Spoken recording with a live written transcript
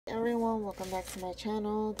Everyone, welcome back to my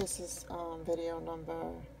channel. This is video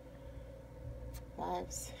number 5,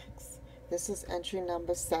 6. This is entry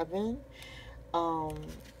number 7. And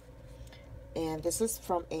this is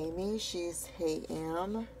from Amy. She's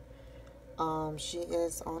HeyAm. She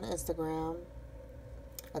is on Instagram.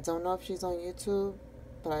 I don't know if she's on YouTube,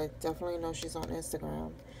 but I definitely know she's on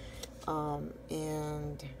Instagram.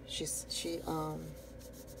 And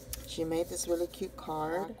she made this really cute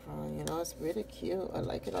card. You know, it's really cute. I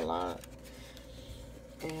like it a lot.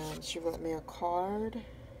 And she wrote me a card.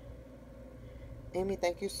 Amy,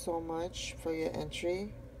 thank you so much for your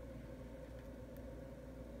entry.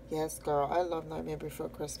 Yes, girl, I love Nightmare Before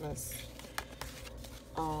Christmas.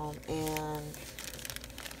 And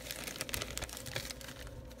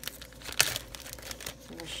I'm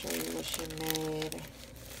gonna show you what she made.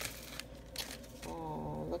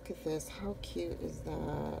 Oh, look at this. How cute is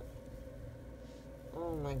that?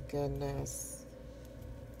 Oh my goodness.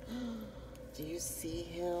 Do you see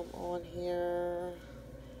him on here?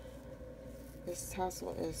 This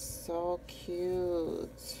tassel is so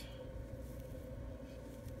cute.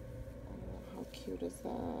 Oh, how cute is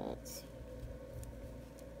that?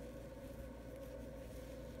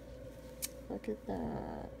 Look at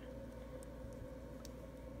that.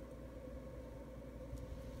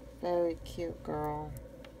 Very cute, girl.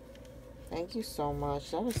 Thank you so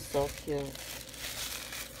much. That is so cute.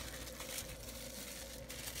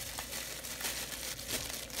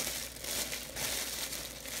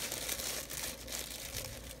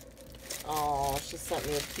 Oh, she sent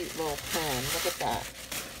me a cute little pen. Look at that.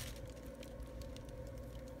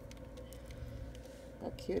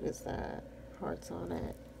 How cute is that? Hearts on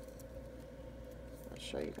it. I'll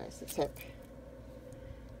show you guys the tip.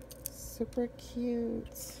 Super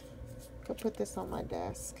cute. Could put this on my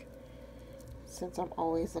desk since I'm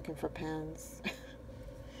always looking for pens.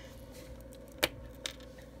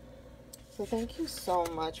 So thank you so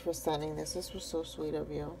much for sending this. This was so sweet of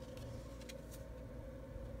you.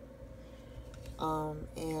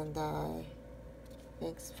 And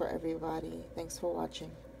thanks for everybody. Thanks for watching.